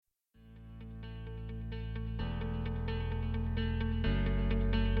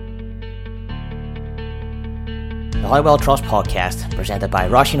Hollywell Trust podcast presented by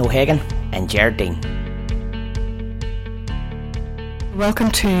Roisin O'Hagan and Jared Dean.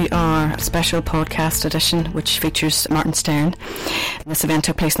 Welcome to our special podcast edition which features Martin Stern. This event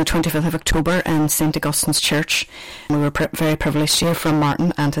took place on the 25th of October in St Augustine's Church. We were very privileged to hear from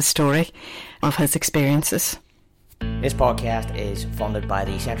Martin and his story of his experiences. This podcast is funded by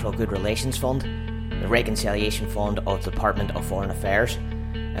the Central Good Relations Fund, the Reconciliation Fund of the Department of Foreign Affairs,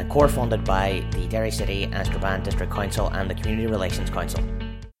 and core-funded by the Derry City and Strabane District Council and the Community Relations Council.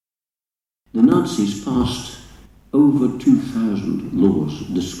 The Nazis passed over 2,000 laws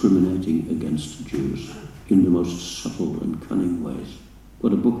discriminating against Jews in the most subtle and cunning ways.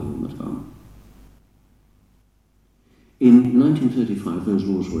 Got a book of them at home. In 1935, those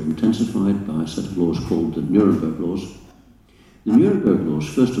laws were intensified by a set of laws called the Nuremberg Laws. The Nuremberg Laws,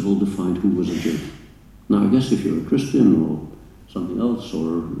 first of all, defined who was a Jew. Now, I guess if you're a Christian or something else,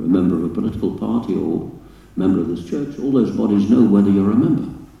 or a member of a political party or member of this church, all those bodies know whether you're a member.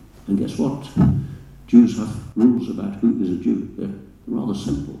 And guess what? Jews have rules about who is a Jew. They're rather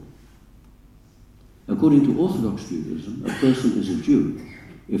simple. According to Orthodox Judaism, a person is a Jew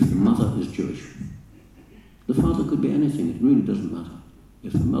if the mother is Jewish. The father could be anything, it really doesn't matter.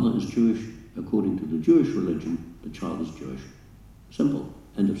 If the mother is Jewish, according to the Jewish religion, the child is Jewish. Simple.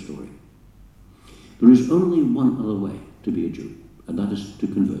 End of story. There is only one other way to be a Jew, and that is to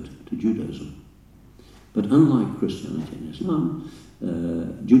convert to Judaism. But unlike Christianity and Islam,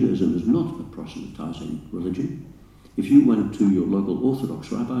 Judaism is not a proselytizing religion. If you went to your local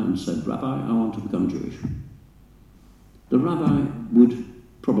Orthodox rabbi and said, "Rabbi, I want to become Jewish," the rabbi would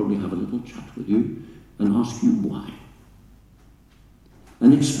probably have a little chat with you and ask you why.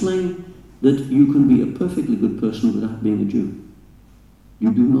 And explain that you can be a perfectly good person without being a Jew.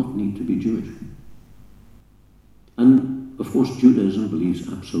 You do not need to be Jewish. And, of course, Judaism believes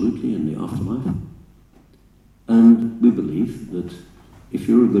absolutely in the afterlife. And we believe that if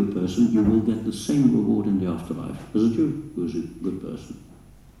you're a good person, you will get the same reward in the afterlife as a Jew who is a good person.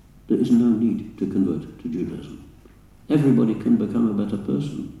 There is no need to convert to Judaism. Everybody can become a better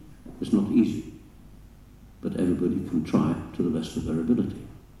person. It's not easy. But everybody can try to the best of their ability.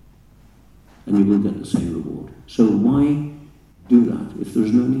 And you will get the same reward. So why do that if there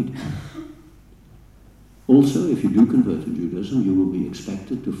is no need? Also, if you do convert to Judaism, you will be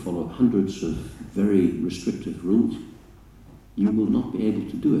expected to follow hundreds of very restrictive rules. You will not be able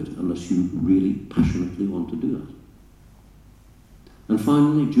to do it unless you really passionately want to do that. And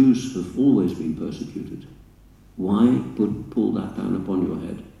finally, Jews have always been persecuted. Why pull that down upon your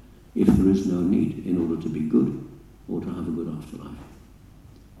head if there is no need in order to be good or to have a good afterlife?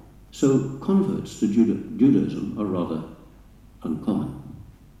 So converts to Judaism are rather uncommon,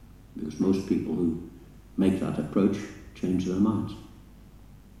 because most people who make that approach change their minds.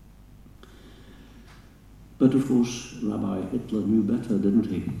 But of course, Rabbi Hitler knew better, didn't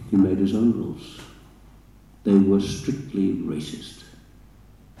he? He made his own rules. They were strictly racist.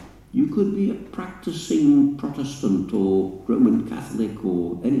 You could be a practicing Protestant or Roman Catholic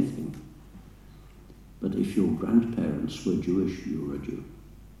or anything. But if your grandparents were Jewish, you were a Jew.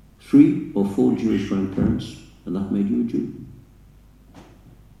 3 or 4 Jewish grandparents, and that made you a Jew.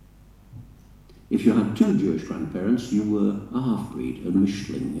 If you had 2 Jewish grandparents, you were a half-breed, a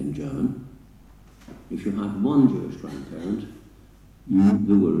Mischling in German. If you had 1 Jewish grandparent,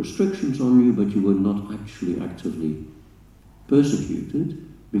 there were restrictions on you, but you were not actually actively persecuted,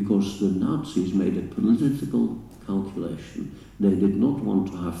 because the Nazis made a political calculation. They did not want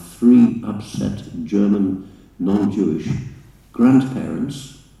to have 3 upset German non-Jewish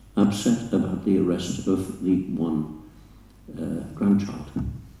grandparents upset about the arrest of the 1 grandchild.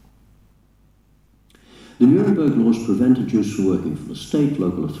 The Nuremberg laws prevented Jews from working for the state,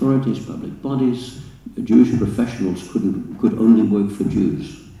 local authorities, public bodies. Jewish professionals could only work for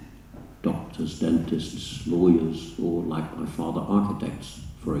Jews. Doctors, dentists, lawyers, or, like my father, architects,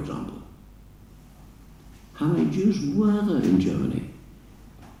 for example. How many Jews were there in Germany?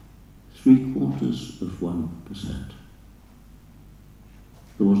 0.75%.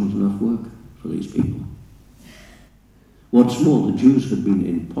 There wasn't enough work for these people. What's more, the Jews had been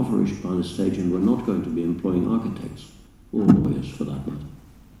impoverished by the state and were not going to be employing architects, or lawyers for that matter.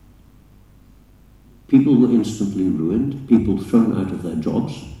 People were instantly ruined, people thrown out of their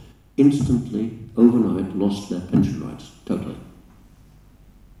jobs, instantly, overnight, lost their pension rights, totally.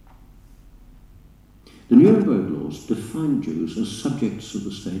 The Nuremberg laws defined Jews as subjects of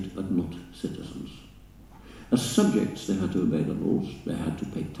the state but not citizens. As subjects, they had to obey the laws, they had to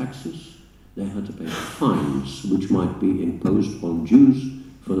pay taxes, they had to pay fines which might be imposed on Jews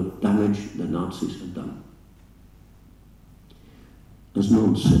for the damage the Nazis had done. As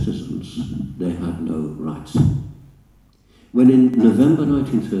non-citizens, they had no rights. When in November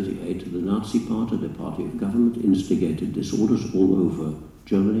 1938 the Nazi Party, the party of government, instigated disorders all over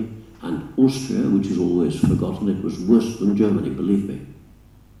Germany and Austria, which is always forgotten, it was worse than Germany, believe me.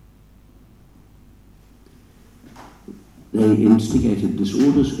 They instigated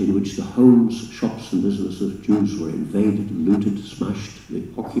disorders in which the homes, shops and businesses of Jews were invaded, looted, smashed, the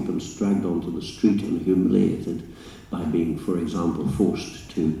occupants dragged onto the street and humiliated by being, for example, forced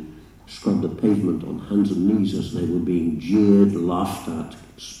to scrub the pavement on hands and knees as they were being jeered, laughed at,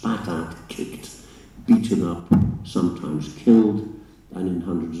 spat at, kicked, beaten up, sometimes killed, and in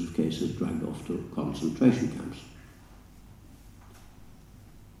hundreds of cases dragged off to concentration camps.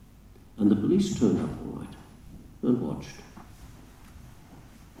 And the police turned up all right and watched.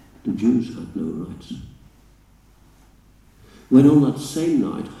 The Jews had no rights. When on that same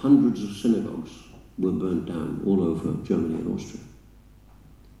night hundreds of synagogues were burnt down all over Germany and Austria,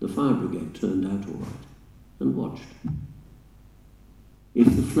 the fire brigade turned out all right and watched.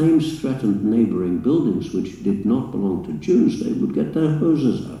 If the flames threatened neighbouring buildings which did not belong to Jews, they would get their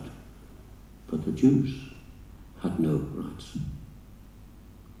hoses out. But the Jews had no rights.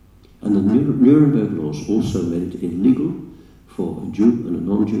 And the Nuremberg laws also made it illegal for a Jew and a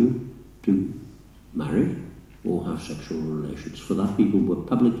non-Jew to marry or have sexual relations. For that, people were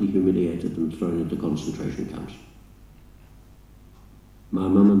publicly humiliated and thrown into concentration camps. My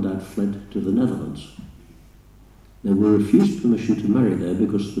mum and dad fled to the Netherlands. They were refused permission to marry there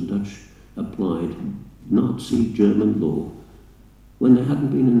because the Dutch applied Nazi German law when they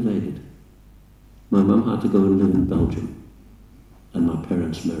hadn't been invaded. My mum had to go and live in Belgium, and my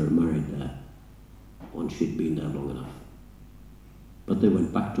parents married there once she'd been there long enough. But they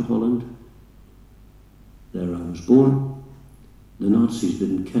went back to Holland. There I was born. The Nazis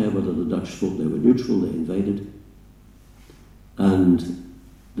didn't care whether the Dutch thought they were neutral, they invaded. And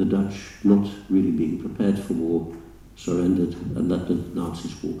the Dutch, not really being prepared for war, surrendered and let the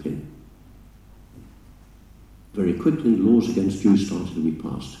Nazis walk in. Very quickly, laws against Jews started to be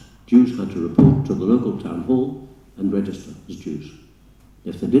passed. Jews had to report to the local town hall and register as Jews.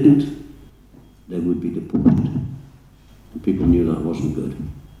 If they didn't, they would be deported. And people knew that wasn't good.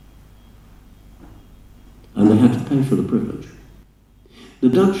 And they had to pay for the privilege. The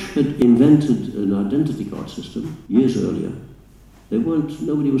Dutch had invented an identity card system years earlier.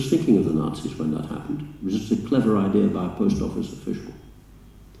 Nobody was thinking of the Nazis when that happened. It was just a clever idea by a post office official.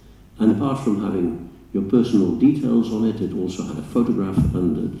 And apart from having your personal details on it, it also had a photograph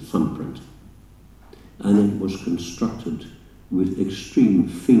and a thumbprint. And it was constructed with extreme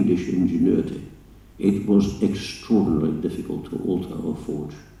fiendish ingenuity. It was extraordinarily difficult to alter or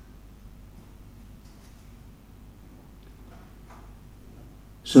forge.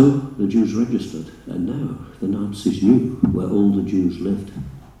 So the Jews registered, and now the Nazis knew where all the Jews lived.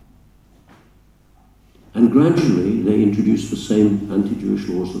 And gradually they introduced the same anti-Jewish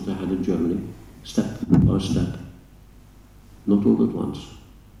laws that they had in Germany, step by step, not all at once.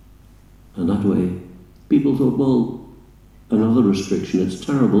 And that way, people thought, well, another restriction, it's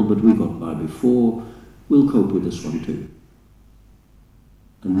terrible, but we got by before, we'll cope with this one too.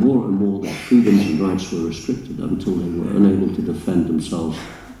 And more their freedoms and rights were restricted until they were unable to defend themselves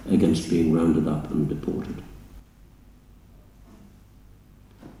against being rounded up and deported.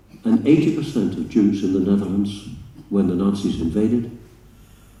 And 80% of Jews in the Netherlands, when the Nazis invaded,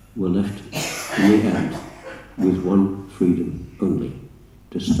 were left in the end with one freedom only,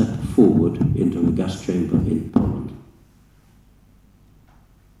 to step forward into a gas chamber in Poland.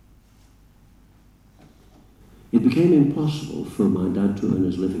 It became impossible for my dad to earn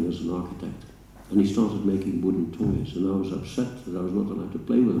his living as an architect, and he started making wooden toys, and I was upset that I was not allowed to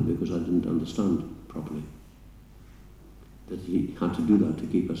play with them because I didn't understand properly that he had to do that to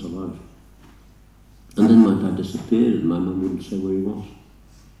keep us alive. And then my dad disappeared and my mum wouldn't say where he was.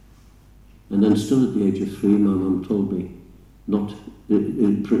 And then still at the age of 3, my mum told me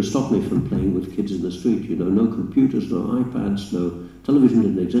it stopped me from playing with kids in the street. You know, no computers, no iPads, no television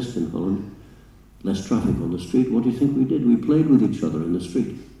didn't exist in Holland. Less traffic on the street. What do you think we did? We played with each other in the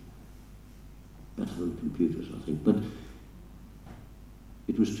street. Better than computers, I think. But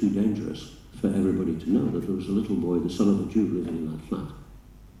it was too dangerous for everybody to know that there was a little boy, the son of a Jew, living in that flat.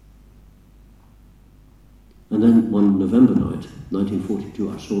 And then one November night,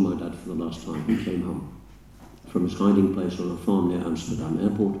 1942, I saw my dad for the last time. He came home from his hiding place on a farm near Amsterdam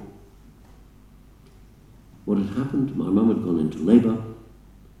Airport. What had happened, my mum had gone into labour,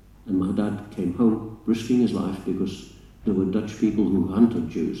 and my dad came home risking his life because there were Dutch people who hunted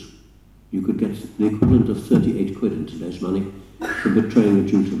Jews. You could get the equivalent of 38 quid in today's money for betraying a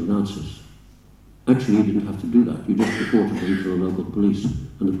Jew to the Nazis. Actually, you didn't have to do that. You just reported them to the local police,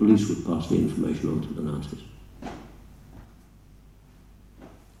 and the police would pass the information on to the Nazis.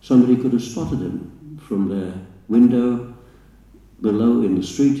 Somebody could have spotted him from their window below in the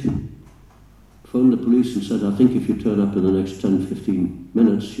street, phoned the police and said, I think if you turn up in the next 10-15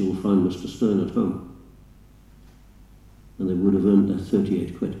 minutes, you'll find Mr. Stern at home. And they would have earned their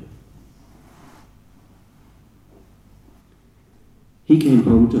 38 quid. He came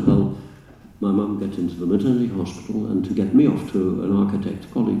home to help my mum get into the maternity hospital and to get me off to an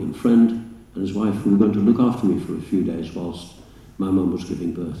architect colleague and friend and his wife who were going to look after me for a few days whilst my mum was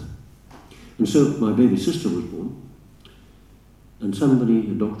giving birth. And so my baby sister was born, and somebody,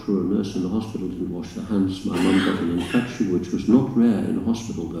 a doctor or a nurse in the hospital, didn't wash their hands. My mum got an infection, which was not rare in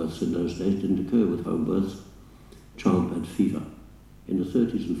hospital births in those days, didn't occur with home births, childbed fever. In the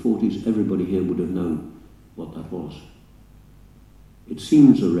 30s and 40s, everybody here would have known what that was. It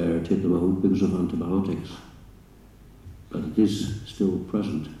seems a rarity at the moment because of antibiotics, but it is still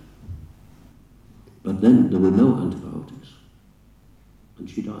present. But then there were no antibiotics, and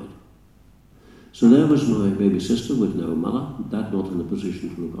she died. So there was my baby sister with no mother, dad not in a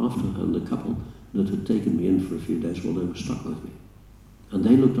position to look after her, and the couple that had taken me in for a few days while they were stuck with me. And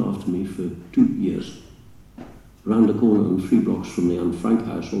they looked after me for 2 years, round the corner and 3 blocks from the Anne Frank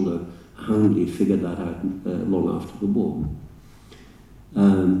house, although I only figured that out long after the war.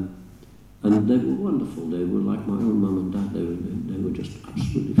 And they were wonderful. They were like my own mum and dad. They were just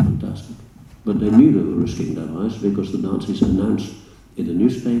absolutely fantastic. But they knew they were risking their lives because the Nazis announced in the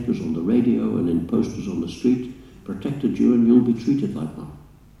newspapers, on the radio, and in posters on the street, protected you and you'll be treated like one.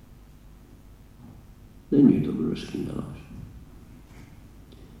 They knew they were risking their lives.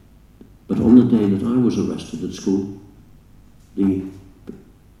 But on the day that I was arrested at school, the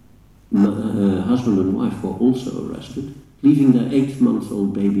husband and wife were also arrested, leaving their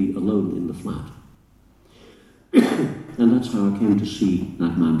 8-month-old baby alone in the flat. And that's how I came to see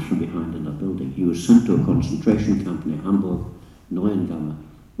that man from behind in that building. He was sent to a concentration camp near Hamburg, Neuengamme,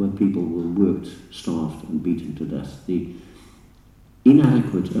 where people were worked, starved and beaten to death. The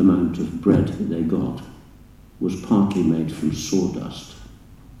inadequate amount of bread they got was partly made from sawdust.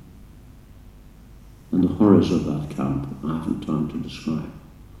 And the horrors of that camp I haven't time to describe.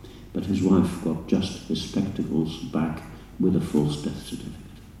 But his wife got just his spectacles back with a false death certificate.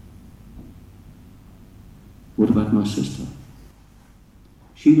 What about my sister?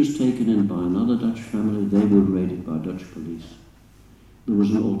 She was taken in by another Dutch family. They were raided by Dutch police. There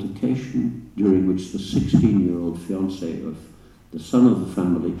was an altercation during which the 16-year-old fiancé of the son of the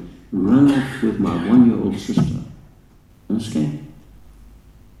family ran off with my 1-year-old sister and escaped.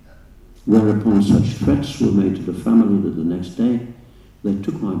 Whereupon such threats were made to the family that the next day they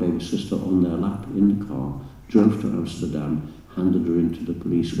took my baby sister on their lap in the car, drove to Amsterdam, handed her in to the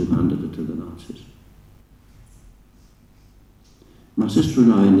police who handed her to the Nazis. My sister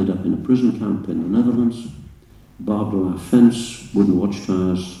and I ended up in a prison camp in the Netherlands, barbed wire fence, wooden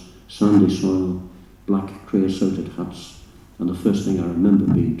watchtowers, sandy soil, black creosoted huts, and the first thing I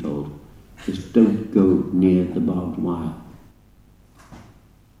remember being told is don't go near the barbed wire.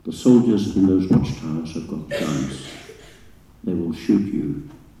 The soldiers in those watchtowers have got guns. They will shoot you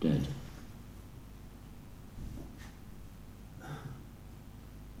dead.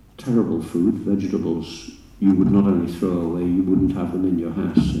 Terrible food, vegetables you would not only throw away, you wouldn't have them in your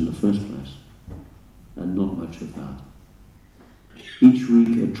house in the first place. And not much of that. Each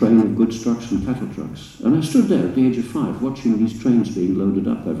week a train of goods trucks and cattle trucks. And I stood there at the age of 5 watching these trains being loaded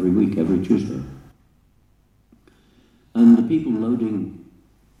up every week, every Tuesday. And the people loading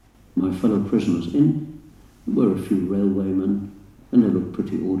my fellow prisoners in were a few railwaymen, and they looked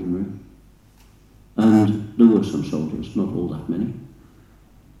pretty ordinary. And there were some soldiers, not all that many.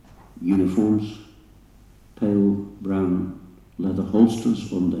 Uniforms, pale brown leather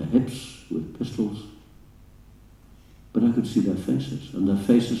holsters on their hips with pistols. But I could see their faces, and their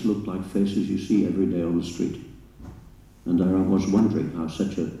faces looked like faces you see every day on the street. And there I was wondering how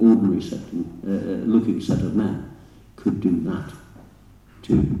such an ordinary looking set of men could do that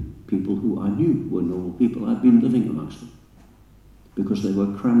to people who I knew were normal people. I'd been living amongst them because they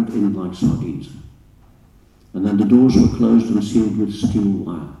were crammed in like sardines. And then the doors were closed and sealed with steel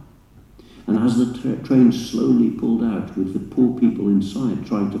wire. And as the train slowly pulled out with the poor people inside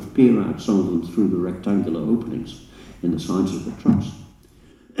trying to peer out, some of them through the rectangular openings in the sides of the trucks,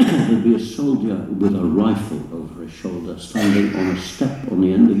 there'd be a soldier with a rifle over his shoulder standing on a step on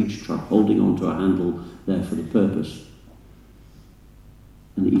the end of each truck, holding onto a handle there for the purpose.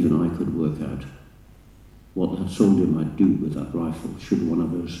 And even I could work out what that soldier might do with that rifle should one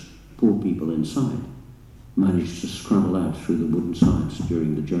of those poor people inside manage to scramble out through the wooden sides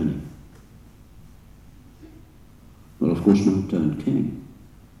during the journey. Well, of course, my turn came.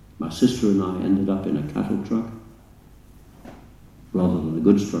 My sister and I ended up in a cattle truck, rather than a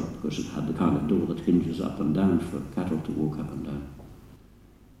goods truck, because it had the kind of door that hinges up and down for cattle to walk up and down.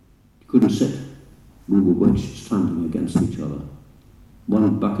 You couldn't sit. We were wedged standing against each other.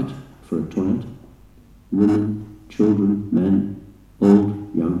 One bucket for a toilet. Women, children, men,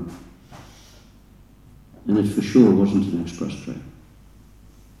 old, young. And it for sure wasn't an express train.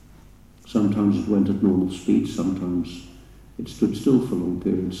 Sometimes it went at normal speed, sometimes it stood still for long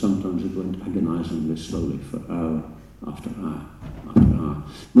periods, sometimes it went agonizingly slowly for hour after hour after hour.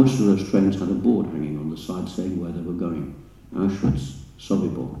 Most of those trains had a board hanging on the side saying where they were going. Auschwitz,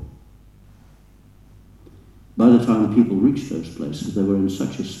 Sobibor. By the time people reached those places, they were in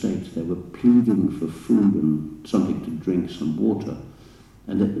such a state, they were pleading for food and something to drink, some water.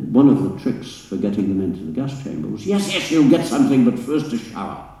 And one of the tricks for getting them into the gas chamber was, yes, you'll get something, but first a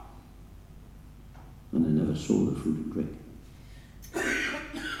shower. And they never saw the food and drink.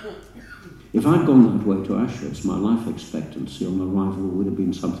 If I'd gone that way to Auschwitz, my life expectancy on arrival would have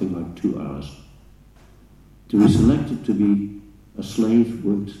been something like 2 hours. To be selected to be a slave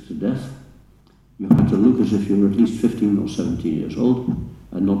worked to death, you had to look as if you were at least 15 or 17 years old,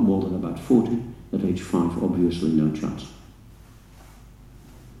 and not more than about 40. At age 5, obviously no chance.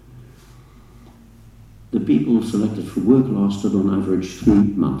 The people selected for work lasted on average 3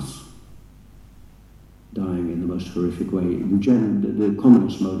 months, dying in the most horrific way. The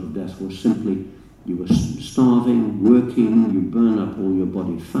commonest mode of death was simply you were starving, working, you burn up all your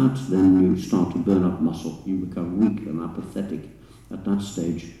body fat, then you start to burn up muscle. You become weak and apathetic. At that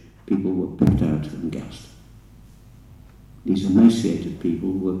stage, people were picked out and gassed. These emaciated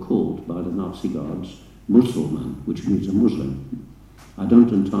people were called by the Nazi guards Musulman, which means a Muslim. I don't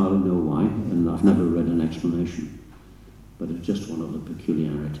entirely know why, and I've never read an explanation, but it's just one of the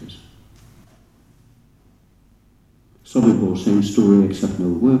peculiarities. Sobibor, same story, except no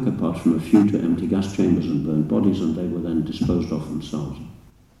work, apart from a few to empty gas chambers and burn bodies, and they were then disposed of themselves.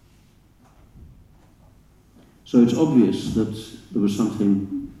 So it's obvious that there was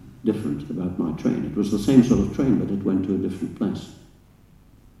something different about my train. It was the same sort of train, but it went to a different place.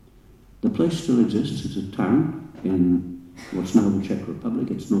 The place still exists. It's a town in what's now the Czech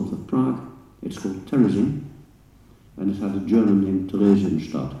Republic. It's north of Prague. It's called Terezin, and it had a German name,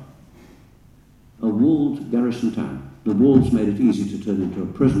 Theresienstadt. A walled garrison town. The walls made it easy to turn into a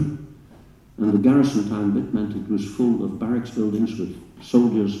prison, and the garrison town bit meant it was full of barracks buildings with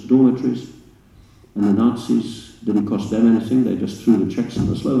soldiers' dormitories, and the Nazis didn't cost them anything. They just threw the Czechs and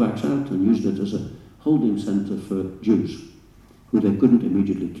the Slovaks out and used it as a holding centre for Jews, who they couldn't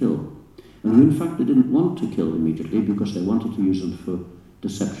immediately kill. And who in fact they didn't want to kill immediately because they wanted to use them for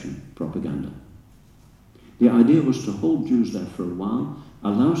deception, propaganda. The idea was to hold Jews there for a while,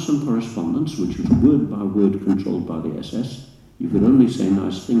 allow some correspondence, which was word by word controlled by the SS. You could only say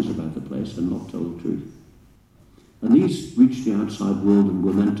nice things about the place and not tell the truth. And these reached the outside world and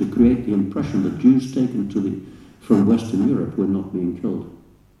were meant to create the impression that Jews taken from Western Europe were not being killed.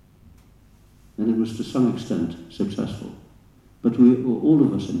 And it was to some extent successful. But all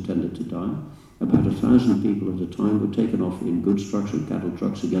of us intended to die. About 1,000 people at a time were taken off in goods trucks and cattle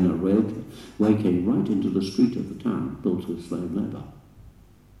trucks. Again, a railway came right into the street of the town, built with slave labour.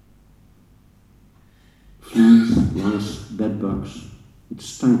 Fleas, lice, bedbugs. It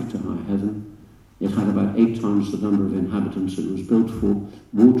stank to high heaven. It had about 8 times the number of inhabitants it was built for.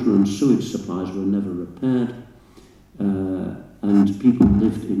 Water and sewage supplies were never repaired. And people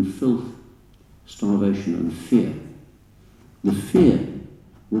lived in filth, starvation and fear. The fear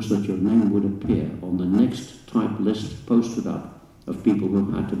was that your name would appear on the next type list posted up of people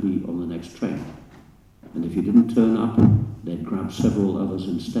who had to be on the next train. And if you didn't turn up, they'd grab several others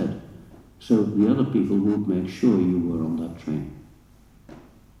instead. So the other people would make sure you were on that train.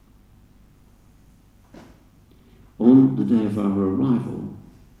 On the day of our arrival,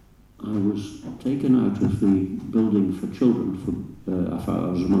 I was taken out of the building for children, I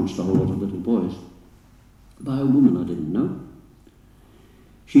was amongst a whole lot of little boys, by a woman I didn't know.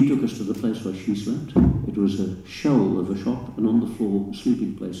 She took us to the place where she slept. It was a shell of a shop, and on the floor,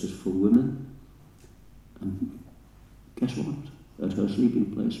 sleeping places for women. And guess what? At her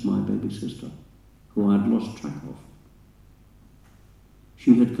sleeping place, my baby sister, who I'd lost track of.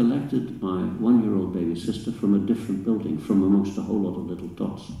 She had collected my 1-year-old baby sister from a different building, from amongst a whole lot of little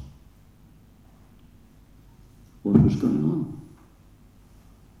tots. What was going on?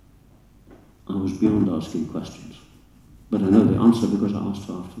 I was beyond asking questions. But I know the answer because I asked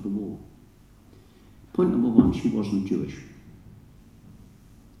her after the war. Point number 1, she wasn't Jewish.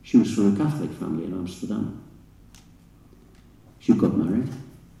 She was from a Catholic family in Amsterdam. She got married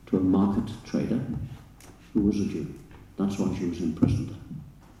to a market trader who was a Jew. That's why she was imprisoned.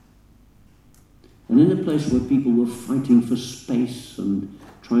 And in a place where people were fighting for space and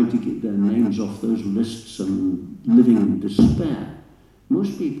trying to get their names off those lists and living in despair,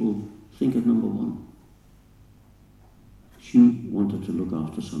 most people think of number one. She wanted to look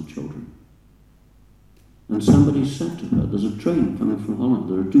after some children. And somebody said to her, there's a train coming from Holland.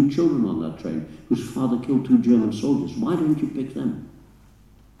 There are 2 children on that train whose father killed 2 German soldiers. Why don't you pick them?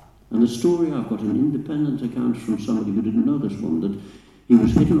 And the story, I've got an independent account from somebody who didn't know this woman, that he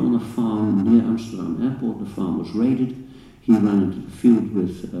was hidden on a farm near Amsterdam Airport. The farm was raided. He ran into the field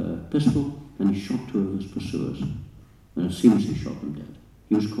with a pistol and he shot 2 of his pursuers. And as soon as he shot them dead,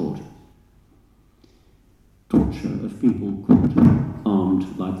 he was caught. Torture of people caught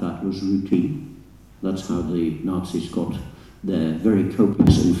armed like that was routine. That's how the Nazis got their very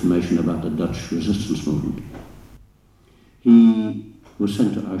copious information about the Dutch resistance movement. He was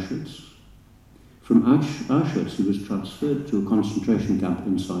sent to Auschwitz. From Auschwitz he was transferred to a concentration camp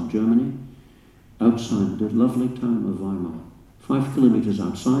inside Germany, outside the lovely town of Weimar. 5 kilometers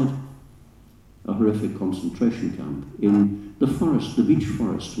outside, a horrific concentration camp in the forest, the beech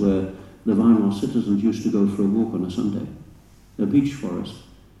forest, where the Weimar citizens used to go for a walk on a Sunday. A beech forest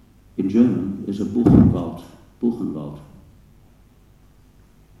in German is a Buchenwald.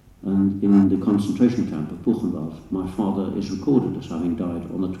 And in the concentration camp of Buchenwald, my father is recorded as having died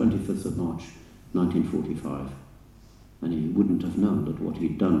on the 25th of March, 1945. And he wouldn't have known that what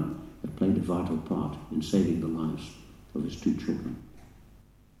he'd done had played a vital part in saving the lives of his 2 children.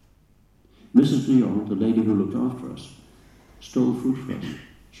 Mrs. Lyon, the lady who looked after us, stole food for us.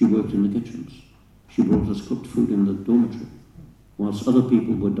 She worked in the kitchens. She brought us cooked food in the dormitory, whilst other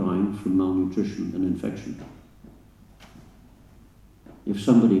people were dying from malnutrition and infection. If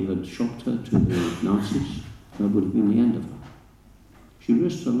somebody had shocked her to the Nazis, that would have been the end of her. She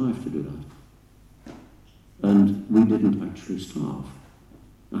risked her life to do that. And we didn't actually starve.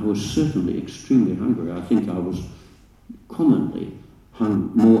 I was certainly extremely hungry. I think I was commonly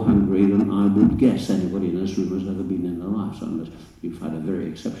more hungry than I would guess anybody in this room has ever been in their lives, unless you've had a very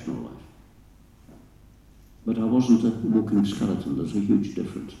exceptional life. But I wasn't a walking skeleton. There's a huge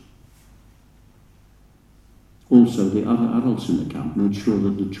difference. Also, the other adults in the camp made sure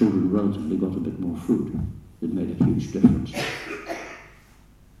that the children relatively got a bit more food. It made a huge difference.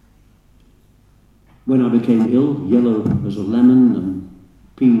 When I became ill, yellow as a lemon and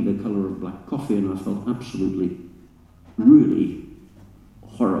pea the colour of black coffee, and I felt absolutely, really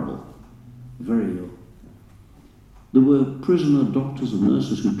horrible, very ill. There were prisoner doctors and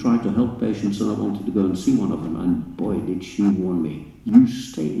nurses who tried to help patients, and I wanted to go and see one of them, and boy, did she warn me, you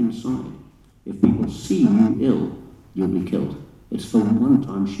stay inside. If people see you ill, you'll be killed. It's the one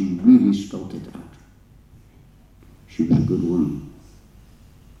time she really spelt it out. She was a good woman.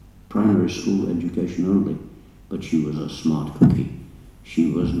 Primary school education only, but she was a smart cookie. She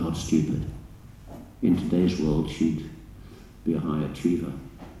was not stupid. In today's world, she'd be a high achiever.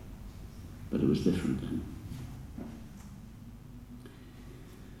 But it was different then.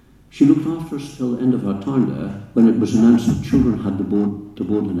 She looked after us till the end of our time there. When it was announced that children had to board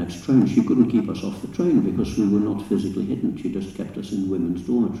the next train, she couldn't keep us off the train because we were not physically hidden. She just kept us in women's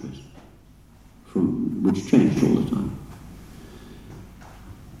dormitories, which changed all the time.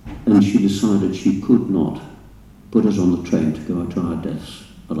 And she decided she could not put us on the train to go to our deaths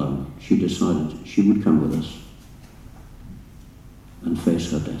alone. She decided she would come with us and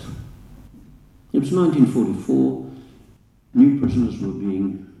face her death. It was 1944. New prisoners were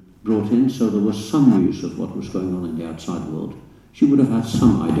being brought in, so there was some news of what was going on in the outside world. She would have had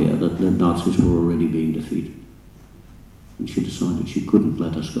some idea that the Nazis were already being defeated. And she decided she couldn't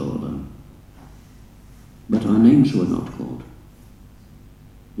let us go alone. But our names were not called.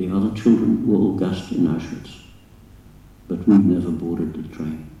 The other children were all gassed in Auschwitz, but we never boarded the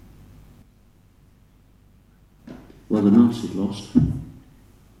train. Well, the Nazis lost,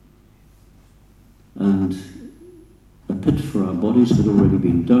 and a pit for our bodies had already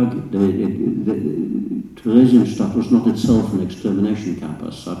been dug. Theresienstadt was not itself an extermination camp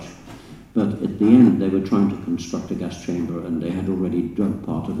as such, but at the end they were trying to construct a gas chamber, and they had already dug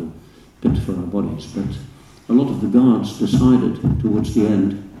part of a pit for our bodies. But a lot of the guards decided towards the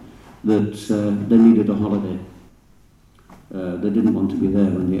end that they needed a holiday. They didn't want to be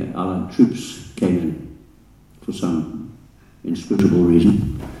there when the Allied troops came in for some inscrutable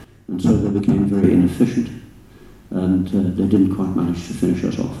reason, and so they became very inefficient, and they didn't quite manage to finish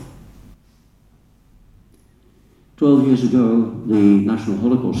us off. 12 years ago, the National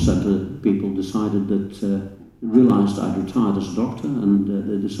Holocaust Centre people decided that, realised I'd retired as a doctor, and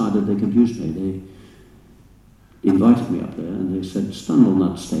they decided they could use me. They invited me up there and they said, stand on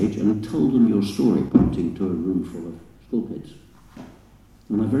that stage and tell them your story, pointing to a room full of school kids.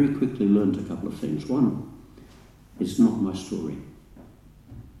 And I very quickly learned a couple of things. One, it's not my story.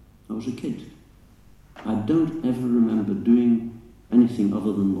 I was a kid. I don't ever remember doing anything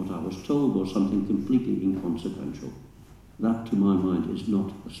other than what I was told or something completely inconsequential. That, to my mind, is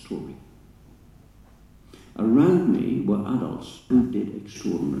not a story. Around me were adults who did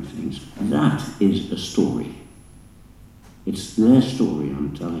extraordinary things. That is a story. It's their story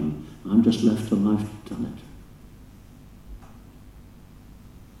I'm telling. I'm just left alive to tell it.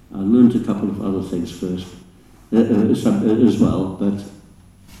 I learned a couple of other things first as well, but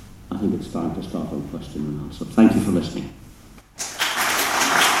I think it's time to start on question and answer. Thank you for listening.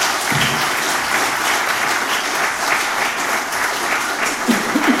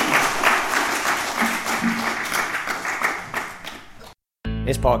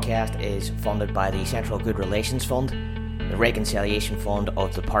 This podcast is funded by the Central Good Relations Fund, the Reconciliation Fund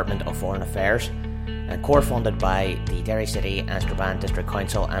of the Department of Foreign Affairs, and core-funded by the Derry City and Strabane District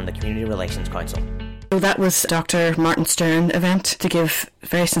Council and the Community Relations Council. So that was Dr. Martin Stern event. To give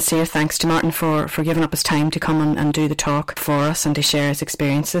very sincere thanks to Martin for giving up his time to come and do the talk for us and to share his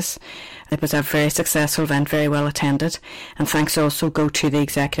experiences. It was a very successful event, very well attended, and thanks also go to the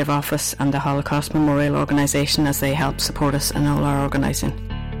Executive Office and the Holocaust Memorial Organisation as they help support us in all our organising.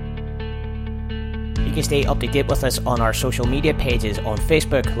 You can stay up to date with us on our social media pages. On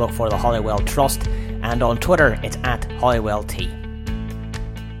Facebook, look for the Holywell Trust, and on Twitter, it's @HolywellT.